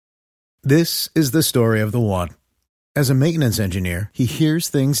This is the story of the one. As a maintenance engineer, he hears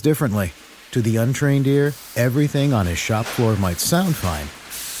things differently. To the untrained ear, everything on his shop floor might sound fine,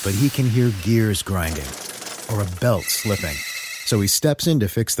 but he can hear gears grinding or a belt slipping. So he steps in to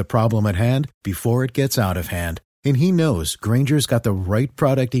fix the problem at hand before it gets out of hand. And he knows Grainger's got the right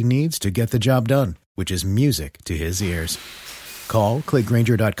product he needs to get the job done, which is music to his ears. Call, click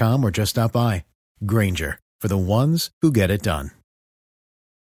Grainger.com, or just stop by. Grainger, for the ones who get it done.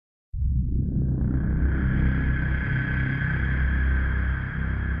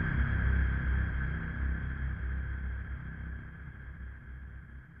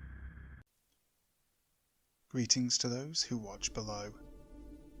 Greetings to those who watch below.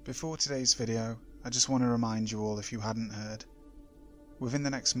 Before today's video, I just want to remind you all, if you hadn't heard, within the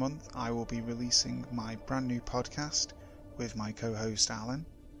next month I will be releasing my brand new podcast with my co-host Alan.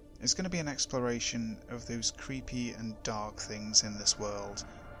 It's going to be an exploration of those creepy and dark things in this world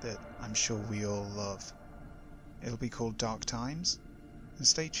that I'm sure we all love. It'll be called Dark Times, and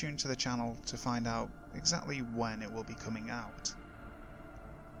stay tuned to the channel to find out exactly when it will be coming out.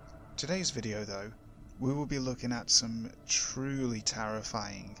 Today's video though, we will be looking at some truly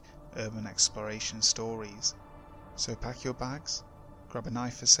terrifying urban exploration stories. So pack your bags, grab a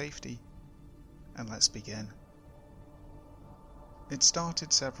knife for safety, and let's begin. It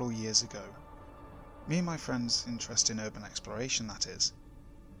started several years ago. Me and my friends' interest in urban exploration, that is.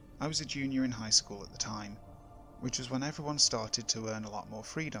 I was a junior in high school at the time, which was when everyone started to earn a lot more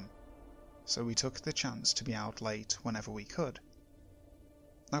freedom, so we took the chance to be out late whenever we could.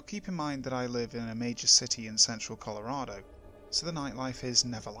 Now keep in mind that I live in a major city in central Colorado, so the nightlife is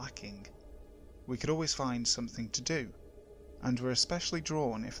never lacking. We could always find something to do, and were especially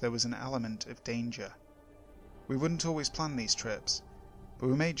drawn if there was an element of danger. We wouldn't always plan these trips, but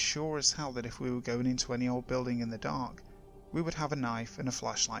we made sure as hell that if we were going into any old building in the dark, we would have a knife and a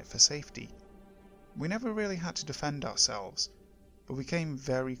flashlight for safety. We never really had to defend ourselves, but we came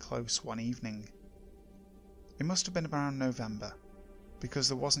very close one evening. It must have been around November, because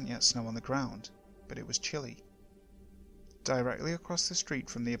there wasn't yet snow on the ground, but it was chilly. Directly across the street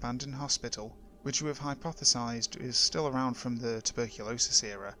from the abandoned hospital, which we have hypothesized is still around from the tuberculosis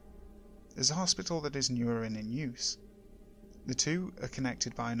era, is a hospital that is newer and in use. The two are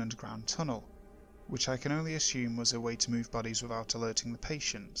connected by an underground tunnel, which I can only assume was a way to move bodies without alerting the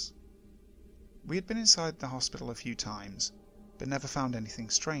patients. We had been inside the hospital a few times, but never found anything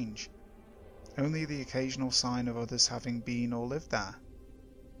strange, only the occasional sign of others having been or lived there.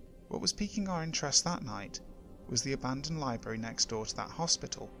 What was piquing our interest that night was the abandoned library next door to that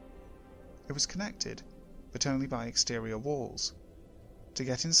hospital. It was connected, but only by exterior walls. To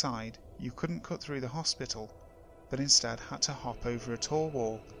get inside, you couldn't cut through the hospital, but instead had to hop over a tall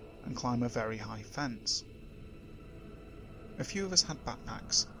wall and climb a very high fence. A few of us had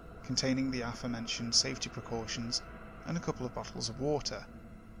backpacks, containing the aforementioned safety precautions and a couple of bottles of water.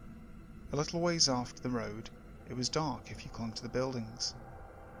 A little ways off the road, it was dark if you clung to the buildings.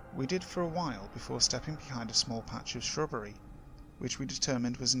 We did for a while before stepping behind a small patch of shrubbery, which we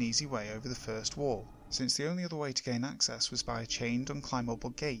determined was an easy way over the first wall, since the only other way to gain access was by a chained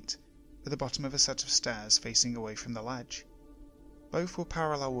unclimbable gate at the bottom of a set of stairs facing away from the ledge. Both were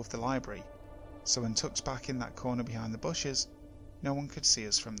parallel with the library, so when tucked back in that corner behind the bushes, no one could see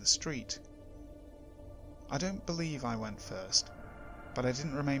us from the street. I don't believe I went first, but I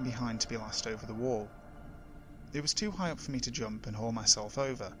didn't remain behind to be last over the wall. It was too high up for me to jump and haul myself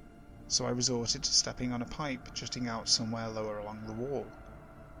over, so I resorted to stepping on a pipe jutting out somewhere lower along the wall.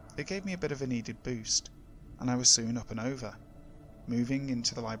 It gave me a bit of a needed boost, and I was soon up and over, moving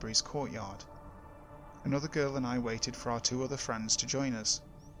into the library's courtyard. Another girl and I waited for our two other friends to join us.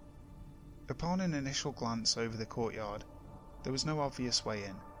 Upon an initial glance over the courtyard, there was no obvious way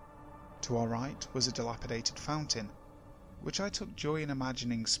in. To our right was a dilapidated fountain, which I took joy in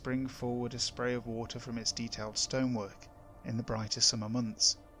imagining spring forward a spray of water from its detailed stonework in the brighter summer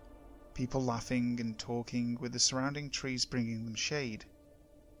months, people laughing and talking with the surrounding trees bringing them shade.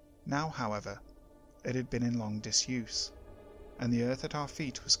 Now, however, it had been in long disuse, and the earth at our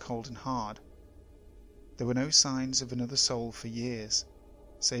feet was cold and hard. There were no signs of another soul for years,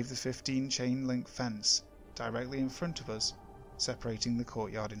 save the 15 chain-link fence directly in front of us, separating the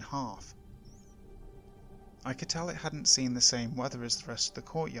courtyard in half. I could tell it hadn't seen the same weather as the rest of the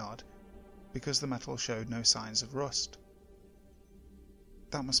courtyard, because the metal showed no signs of rust.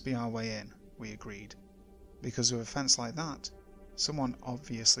 That must be our way in, we agreed, because with a fence like that, someone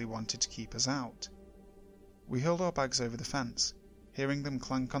obviously wanted to keep us out. We hurled our bags over the fence, hearing them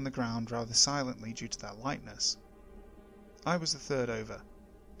clank on the ground rather silently due to their lightness. I was the third over,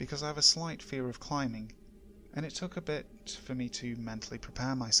 because I have a slight fear of climbing, and it took a bit for me to mentally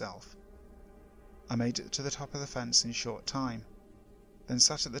prepare myself. I made it to the top of the fence in short time, then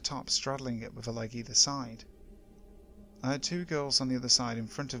sat at the top straddling it with a leg either side. I had 2 girls on the other side in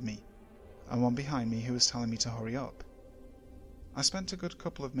front of me, and one behind me who was telling me to hurry up. I spent a good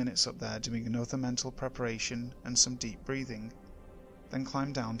couple of minutes up there doing another mental preparation and some deep breathing, then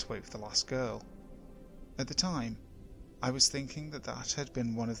climbed down to wait for the last girl. At the time, I was thinking that had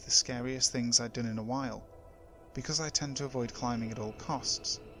been one of the scariest things I'd done in a while, because I tend to avoid climbing at all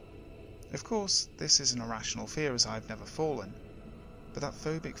costs. Of course, this is an irrational fear as I've never fallen, but that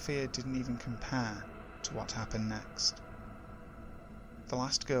phobic fear didn't even compare to what happened next. The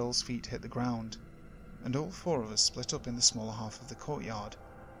last girl's feet hit the ground, and all 4 of us split up in the smaller half of the courtyard,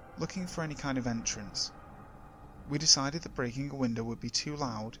 looking for any kind of entrance. We decided that breaking a window would be too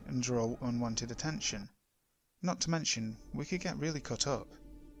loud and draw unwanted attention. Not to mention, we could get really cut up.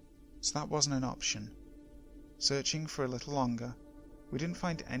 So that wasn't an option. Searching for a little longer, we didn't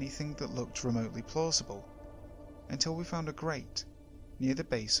find anything that looked remotely plausible, until we found a grate near the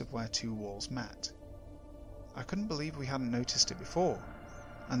base of where 2 walls met. I couldn't believe we hadn't noticed it before,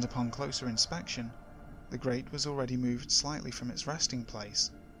 and upon closer inspection, the grate was already moved slightly from its resting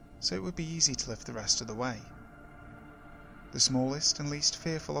place, so it would be easy to lift the rest of the way. The smallest and least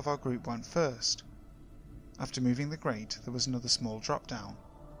fearful of our group went first. After moving the grate, there was another small drop down.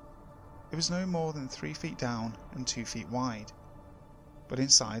 It was no more than 3 feet down and 2 feet wide, but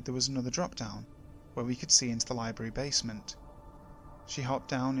inside there was another drop down, where we could see into the library basement. She hopped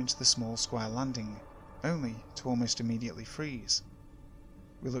down into the small square landing, only to almost immediately freeze.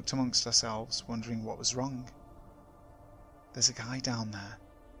 We looked amongst ourselves, wondering what was wrong. "There's a guy down there,"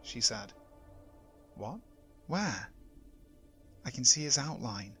 she said. "What? Where?" "I can see his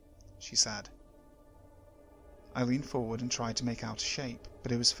outline," she said. I leaned forward and tried to make out a shape,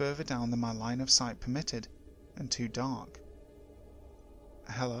 but it was further down than my line of sight permitted, and too dark.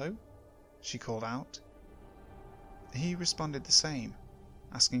 "Hello?" she called out. He responded the same,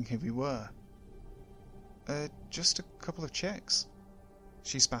 asking who we were. Just a couple of chicks,"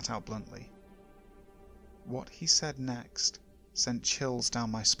 she spat out bluntly. What he said next sent chills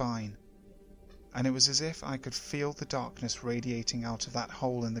down my spine, and it was as if I could feel the darkness radiating out of that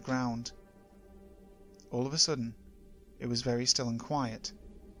hole in the ground. All of a sudden, it was very still and quiet,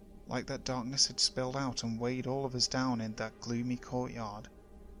 like that darkness had spilled out and weighed all of us down in that gloomy courtyard.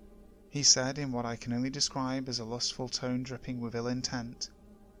 He said, in what I can only describe as a lustful tone dripping with ill intent,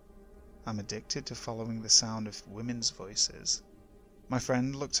 "I'm addicted to following the sound of women's voices." My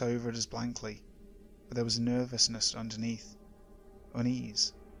friend looked over at us blankly, but there was nervousness underneath,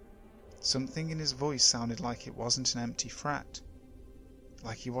 unease. Something in his voice sounded like it wasn't an empty threat,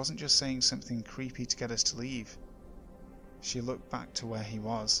 like he wasn't just saying something creepy to get us to leave. She looked back to where he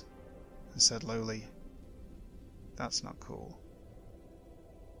was, and said lowly, "That's not cool."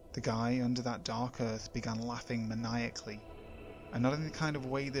 The guy under that dark earth began laughing maniacally, and not in the kind of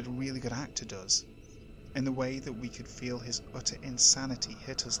way that a really good actor does, in the way that we could feel his utter insanity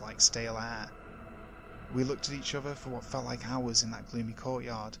hit us like stale air. We looked at each other for what felt like hours in that gloomy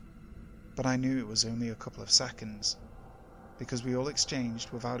courtyard, but I knew it was only a couple of seconds, because we all exchanged,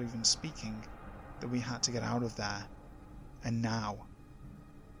 without even speaking, that we had to get out of there, and now.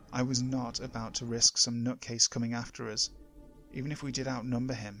 I was not about to risk some nutcase coming after us, even if we did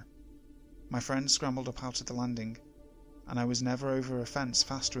outnumber him. My friend scrambled up out of the landing, and I was never over a fence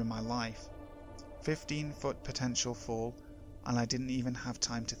faster in my life. 15-foot potential fall, and I didn't even have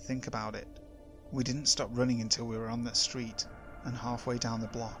time to think about it. We didn't stop running until we were on that street, and halfway down the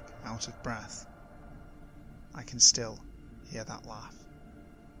block, out of breath. I can still hear that laugh.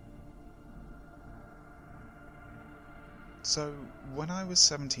 So, when I was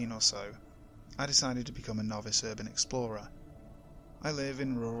 17 or so, I decided to become a novice urban explorer. I live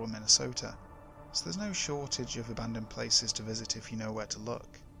in rural Minnesota, so there's no shortage of abandoned places to visit if you know where to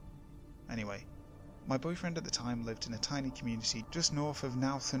look. Anyway, my boyfriend at the time lived in a tiny community just north of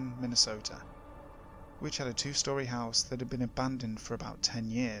Nowthen, Minnesota, which had a 2-story house that had been abandoned for about 10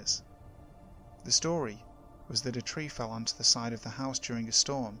 years. The story was that a tree fell onto the side of the house during a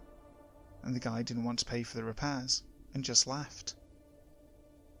storm, and the guy didn't want to pay for the repairs, and just left.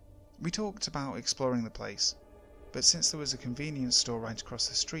 We talked about exploring the place, but since there was a convenience store right across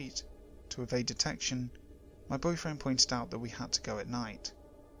the street, to evade detection, my boyfriend pointed out that we had to go at night.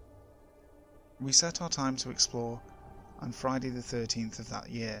 We set our time to explore on Friday the 13th of that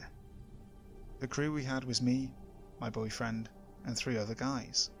year. The crew we had was me, my boyfriend, and 3 other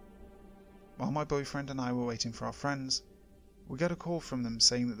guys. While my boyfriend and I were waiting for our friends, we got a call from them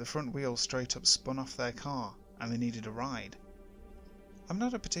saying that the front wheel straight up spun off their car and they needed a ride. I'm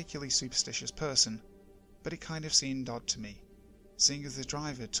not a particularly superstitious person, but it kind of seemed odd to me, seeing as the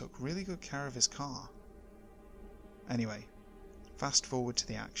driver took really good care of his car. Anyway, fast forward to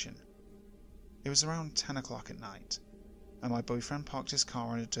the action. It was around 10 o'clock at night, and my boyfriend parked his car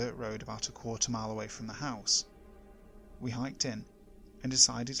on a dirt road about a quarter-mile away from the house. We hiked in and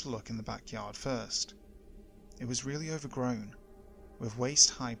decided to look in the backyard first. It was really overgrown, with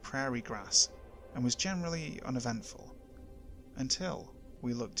waist-high prairie grass, and was generally uneventful, until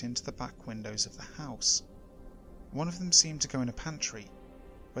we looked into the back windows of the house. One of them seemed to go in a pantry,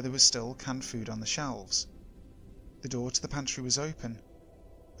 where there was still canned food on the shelves. The door to the pantry was open,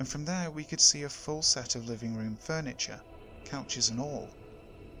 and from there we could see a full set of living room furniture, couches and all.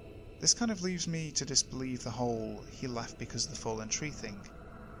 This kind of leaves me to disbelieve the whole "he left because of the fallen tree" thing.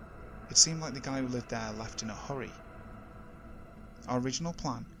 It seemed like the guy who lived there left in a hurry. Our original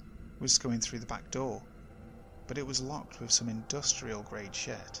plan was going through the back door, but it was locked with some industrial grade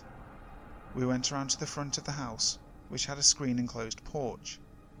shit. We went around to the front of the house, which had a screen-enclosed porch.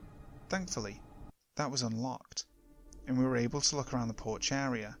 Thankfully, that was unlocked, and we were able to look around the porch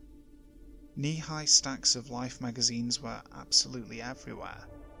area. Knee-high stacks of Life magazines were absolutely everywhere,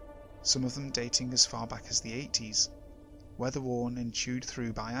 some of them dating as far back as the 80s, weather-worn and chewed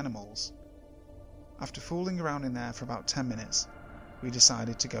through by animals. After fooling around in there for about 10 minutes, we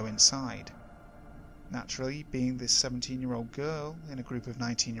decided to go inside. Naturally, being this 17-year-old girl in a group of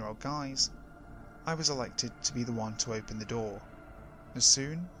 19-year-old guys, I was elected to be the one to open the door. As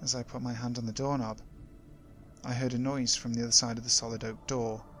soon as I put my hand on the doorknob, I heard a noise from the other side of the solid oak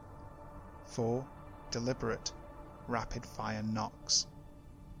door. 4 deliberate, rapid-fire knocks.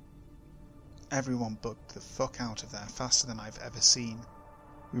 Everyone booked the fuck out of there faster than I've ever seen.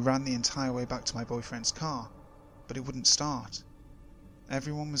 We ran the entire way back to my boyfriend's car, but it wouldn't start.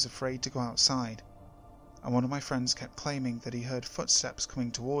 Everyone was afraid to go outside, and one of my friends kept claiming that he heard footsteps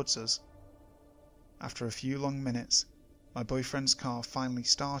coming towards us. After a few long minutes, my boyfriend's car finally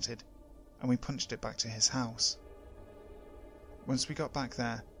started, and we punched it back to his house. Once we got back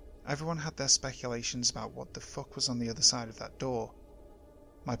there, everyone had their speculations about what the fuck was on the other side of that door.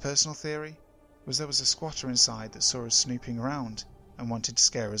 My personal theory was there was a squatter inside that saw us snooping around and wanted to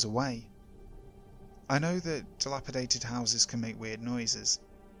scare us away. I know that dilapidated houses can make weird noises,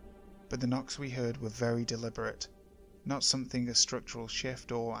 but the knocks we heard were very deliberate, not something a structural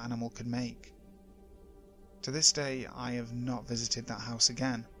shift or animal could make. To this day, I have not visited that house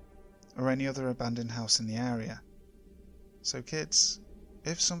again, or any other abandoned house in the area. So kids,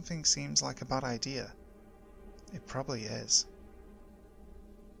 if something seems like a bad idea, it probably is.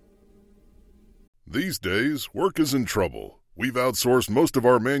 These days, work is in trouble. We've outsourced most of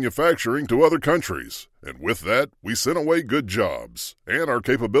our manufacturing to other countries, and with that, we sent away good jobs and our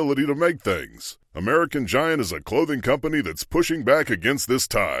capability to make things. American Giant is a clothing company that's pushing back against this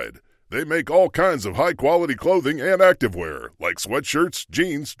tide. They make all kinds of high-quality clothing and activewear, like sweatshirts,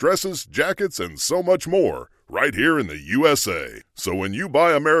 jeans, dresses, jackets, and so much more, right here in the USA. So when you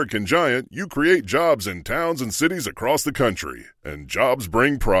buy American Giant, you create jobs in towns and cities across the country. And jobs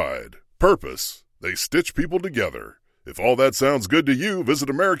bring pride, purpose. They stitch people together. If all that sounds good to you, visit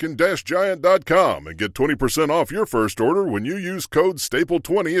American-Giant.com and get 20% off your first order when you use code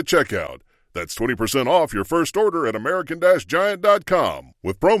STAPLE20 at checkout. That's 20% off your first order at American-Giant.com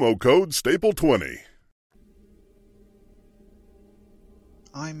with promo code STAPLE20.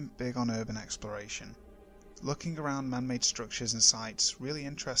 I'm big on urban exploration. Looking around man-made structures and sites really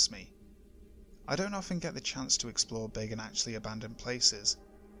interests me. I don't often get the chance to explore big and actually abandoned places.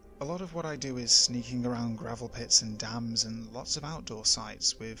 A lot of what I do is sneaking around gravel pits and dams and lots of outdoor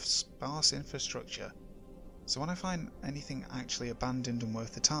sites with sparse infrastructure. So when I find anything actually abandoned and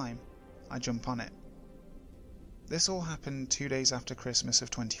worth the time, I jump on it. This all happened 2 days after Christmas of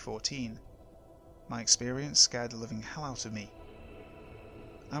 2014. My experience scared the living hell out of me.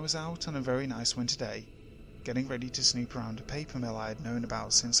 I was out on a very nice winter day, getting ready to snoop around a paper mill I had known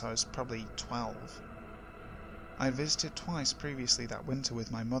about since I was probably 12. I had visited twice previously that winter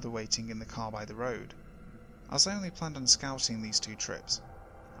with my mother waiting in the car by the road. As I only planned on scouting these 2 trips,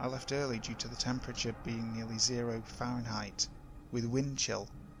 I left early due to the temperature being nearly 0 Fahrenheit, with wind chill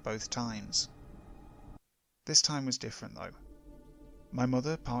both times. This time was different though. My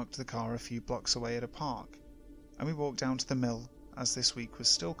mother parked the car a few blocks away at a park, and we walked down to the mill as this week was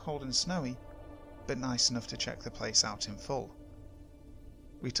still cold and snowy, but nice enough to check the place out in full.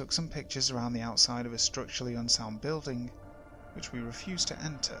 We took some pictures around the outside of a structurally unsound building, which we refused to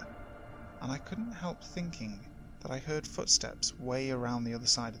enter, and I couldn't help thinking that I heard footsteps way around the other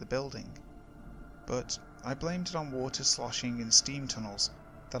side of the building. But I blamed it on water sloshing in steam tunnels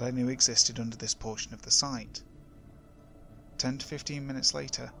that I knew existed under this portion of the site. 10 to 15 minutes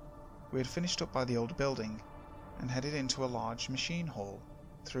later, we had finished up by the older building, and headed into a large machine hall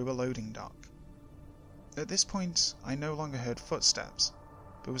through a loading dock. At this point, I no longer heard footsteps,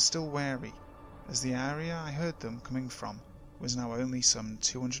 but was still wary, as the area I heard them coming from was now only some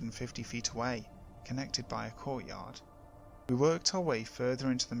 250 feet away, connected by a courtyard. We worked our way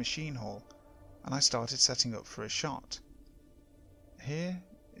further into the machine hall, and I started setting up for a shot. Here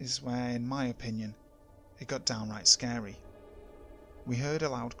is where, in my opinion, it got downright scary. We heard a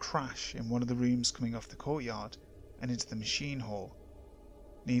loud crash in one of the rooms coming off the courtyard and into the machine hall.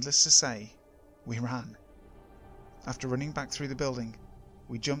 Needless to say, we ran. After running back through the building,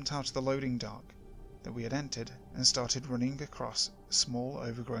 we jumped out of the loading dock that we had entered and started running across a small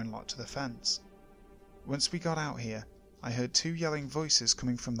overgrown lot to the fence. Once we got out here, I heard 2 yelling voices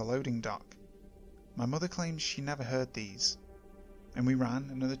coming from the loading dock. My mother claims she never heard these, and we ran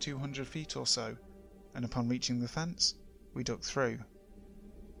another 200 feet or so, and upon reaching the fence, we ducked through.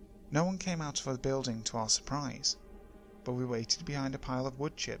 No one came out of the building to our surprise, but we waited behind a pile of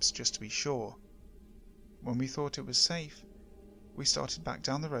wood chips just to be sure. When we thought it was safe, we started back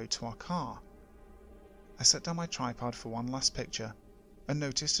down the road to our car. I set down my tripod for one last picture and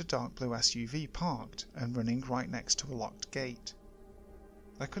noticed a dark blue SUV parked and running right next to a locked gate.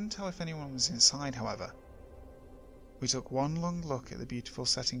 I couldn't tell if anyone was inside, however. We took one long look at the beautiful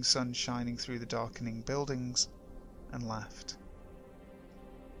setting sun shining through the darkening buildings and left.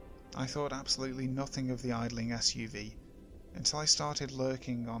 I thought absolutely nothing of the idling SUV until I started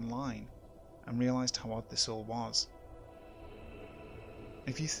lurking online and realised how odd this all was.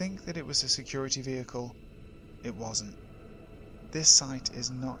 If you think that it was a security vehicle, it wasn't. This site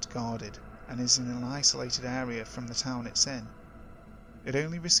is not guarded and is in an isolated area from the town it's in. It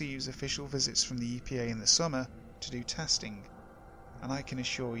only receives official visits from the EPA in the summer to do testing, and I can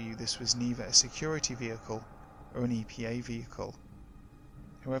assure you this was neither a security vehicle or an EPA vehicle.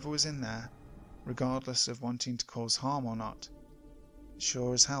 Whoever was in there, regardless of wanting to cause harm or not,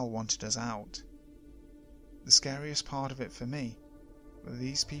 sure as hell wanted us out. The scariest part of it for me was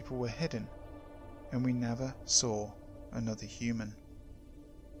these people were hidden, and we never saw another human.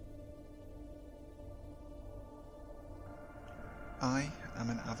 I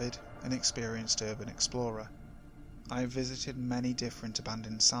am an avid and experienced urban explorer. I have visited many different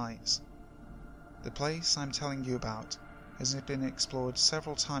abandoned sites. The place I'm telling you about has been explored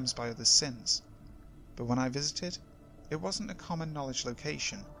several times by others since, but when I visited, it wasn't a common knowledge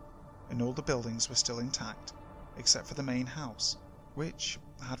location, and all the buildings were still intact, except for the main house, which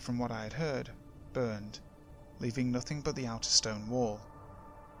had, from what I had heard, burned, leaving nothing but the outer stone wall.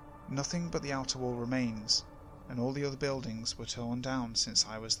 Nothing but the outer wall remains, and all the other buildings were torn down since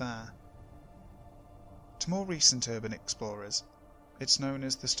I was there. To more recent urban explorers, it's known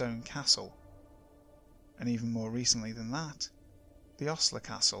as the Stone Castle, and even more recently than that, the Osler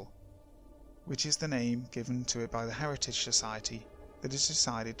Castle, which is the name given to it by the Heritage Society that has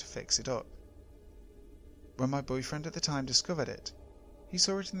decided to fix it up. When my boyfriend at the time discovered it, he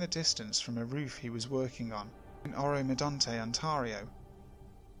saw it in the distance from a roof he was working on in Oro-Medonte, Ontario.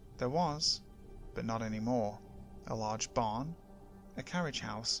 There was, but not anymore, a large barn, a carriage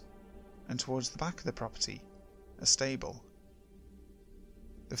house, and towards the back of the property, a stable.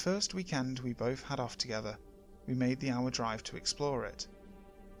 The first weekend we both had off together, we made the hour drive to explore it.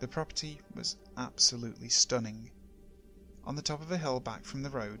 The property was absolutely stunning. On the top of a hill back from the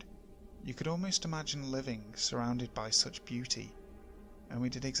road, you could almost imagine living surrounded by such beauty, and we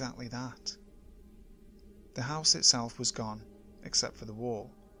did exactly that. The house itself was gone, except for the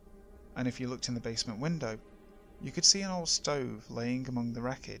wall, and if you looked in the basement window, you could see an old stove laying among the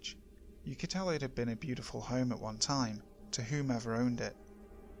wreckage. You could tell it had been a beautiful home at one time, to whomever owned it.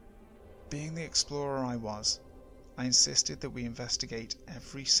 Being the explorer I was, I insisted that we investigate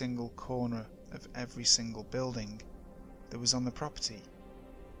every single corner of every single building that was on the property,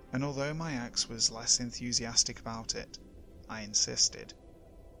 and although my ex was less enthusiastic about it, I insisted.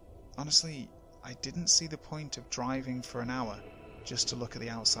 Honestly, I didn't see the point of driving for an hour just to look at the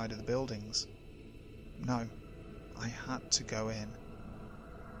outside of the buildings. No, I had to go in.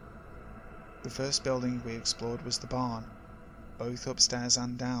 The first building we explored was the barn, both upstairs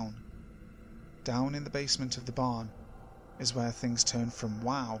and down. Down in the basement of the barn is where things turn from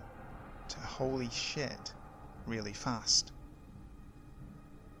wow to holy shit really fast.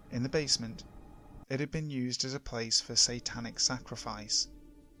 In the basement, it had been used as a place for satanic sacrifice.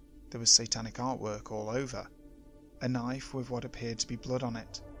 There was satanic artwork all over, a knife with what appeared to be blood on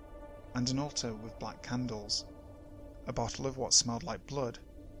it, and an altar with black candles, a bottle of what smelled like blood.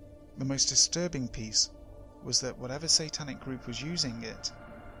 The most disturbing piece was that whatever satanic group was using it,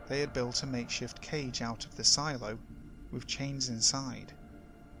 they had built a makeshift cage out of the silo with chains inside.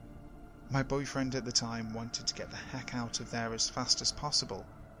 My boyfriend at the time wanted to get the heck out of there as fast as possible,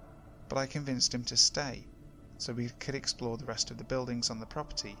 but I convinced him to stay so we could explore the rest of the buildings on the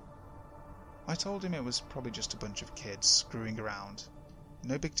property. I told him it was probably just a bunch of kids screwing around.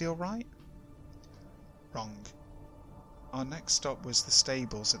 No big deal, right? Wrong. Our next stop was the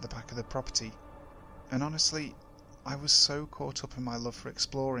stables at the back of the property, and honestly, I was so caught up in my love for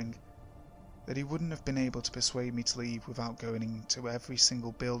exploring that he wouldn't have been able to persuade me to leave without going into every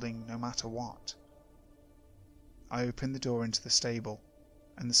single building no matter what. I opened the door into the stable,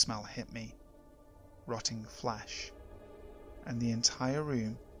 and the smell hit me. Rotting flesh. And the entire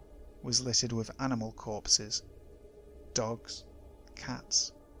room was littered with animal corpses. Dogs,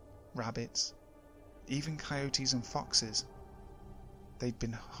 cats, rabbits, even coyotes and foxes. They'd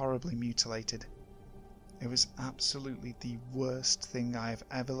been horribly mutilated. It was absolutely the worst thing I have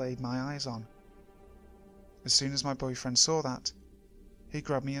ever laid my eyes on. As soon as my boyfriend saw that, he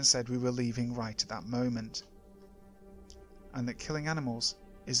grabbed me and said we were leaving right at that moment, and that killing animals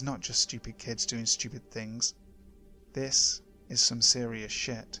is not just stupid kids doing stupid things. This is some serious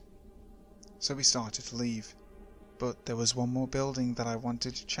shit. So we started to leave, but there was one more building that I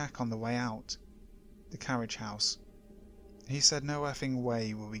wanted to check on the way out, the carriage house. He said no effing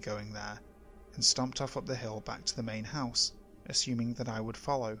way were we going there, and stomped off up the hill back to the main house, assuming that I would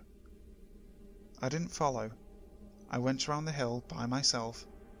follow. I didn't follow. I went around the hill by myself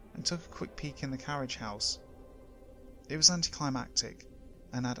and took a quick peek in the carriage house. It was anticlimactic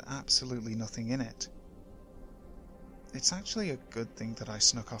and had absolutely nothing in it. It's actually a good thing that I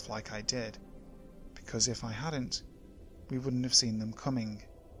snuck off like I did, because if I hadn't, we wouldn't have seen them coming.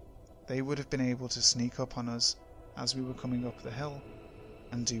 They would have been able to sneak up on us as we were coming up the hill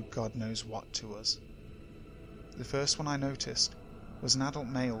and do God knows what to us. The first one I noticed was an adult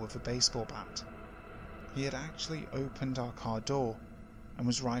male with a baseball bat. He had actually opened our car door and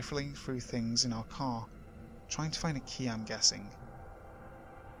was rifling through things in our car, trying to find a key, I'm guessing.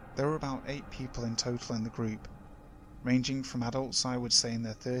 There were about 8 people in total in the group, ranging from adults I would say in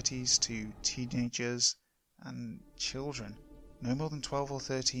their 30s to teenagers and children, no more than 12 or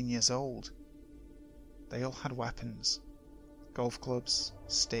 13 years old. They all had weapons, golf clubs,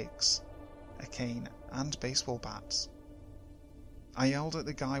 sticks, a cane and baseball bats. I yelled at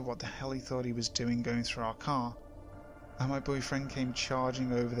the guy what the hell he thought he was doing going through our car, and my boyfriend came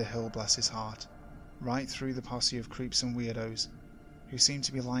charging over the hill, bless his heart, right through the posse of creeps and weirdos who seemed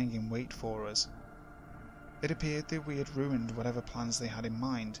to be lying in wait for us. It appeared that we had ruined whatever plans they had in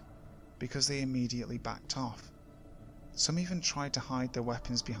mind, because they immediately backed off. Some even tried to hide their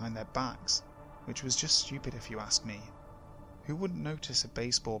weapons behind their backs, which was just stupid if you ask me. Who wouldn't notice a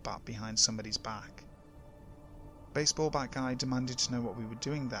baseball bat behind somebody's back? Baseball bat guy demanded to know what we were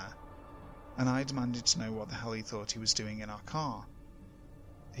doing there, and I demanded to know what the hell he thought he was doing in our car.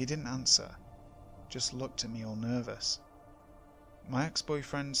 He didn't answer, just looked at me all nervous. My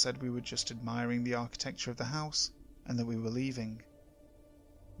ex-boyfriend said we were just admiring the architecture of the house and that we were leaving.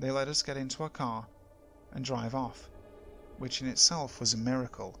 They let us get into our car and drive off, which in itself was a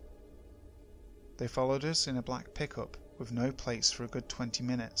miracle. They followed us in a black pickup with no plates for a good 20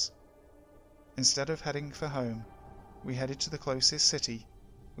 minutes. Instead of heading for home, we headed to the closest city,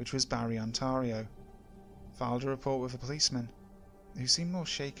 which was Barrie, Ontario, filed a report with a policeman, who seemed more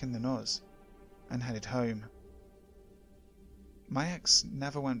shaken than us, and headed home. My ex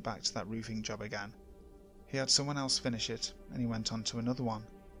never went back to that roofing job again. He had someone else finish it, and he went on to another one.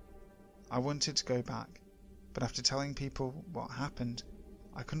 I wanted to go back, but after telling people what happened,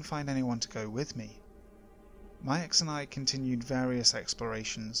 I couldn't find anyone to go with me. My ex and I continued various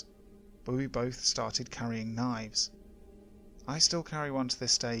explorations, but we both started carrying knives. I still carry one to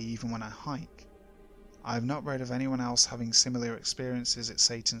this day even when I hike. I have not read of anyone else having similar experiences at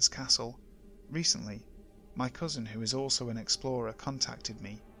Satan's Castle. Recently, my cousin, who is also an explorer, contacted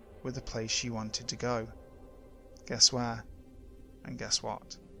me with a place she wanted to go. Guess where? And guess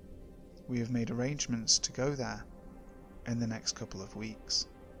what? We have made arrangements to go there in the next couple of weeks.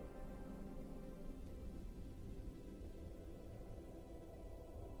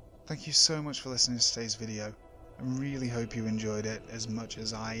 Thank you so much for listening to today's video. I really hope you enjoyed it as much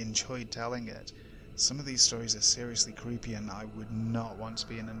as I enjoyed telling it. Some of these stories are seriously creepy and I would not want to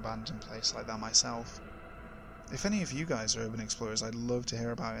be in an abandoned place like that myself. If any of you guys are urban explorers, I'd love to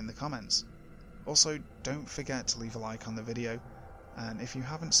hear about it in the comments. Also, don't forget to leave a like on the video, and if you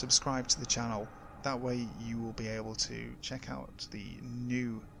haven't subscribed to the channel, that way you will be able to check out the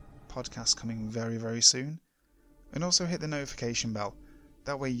new podcast coming very, very soon. And also hit the notification bell.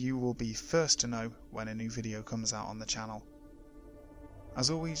 That way you will be first to know when a new video comes out on the channel. As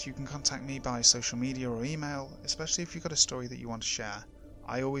always, you can contact me by social media or email, especially if you've got a story that you want to share.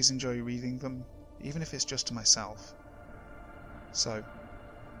 I always enjoy reading them, even if it's just to myself. So,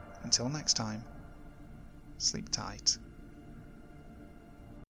 until next time, sleep tight.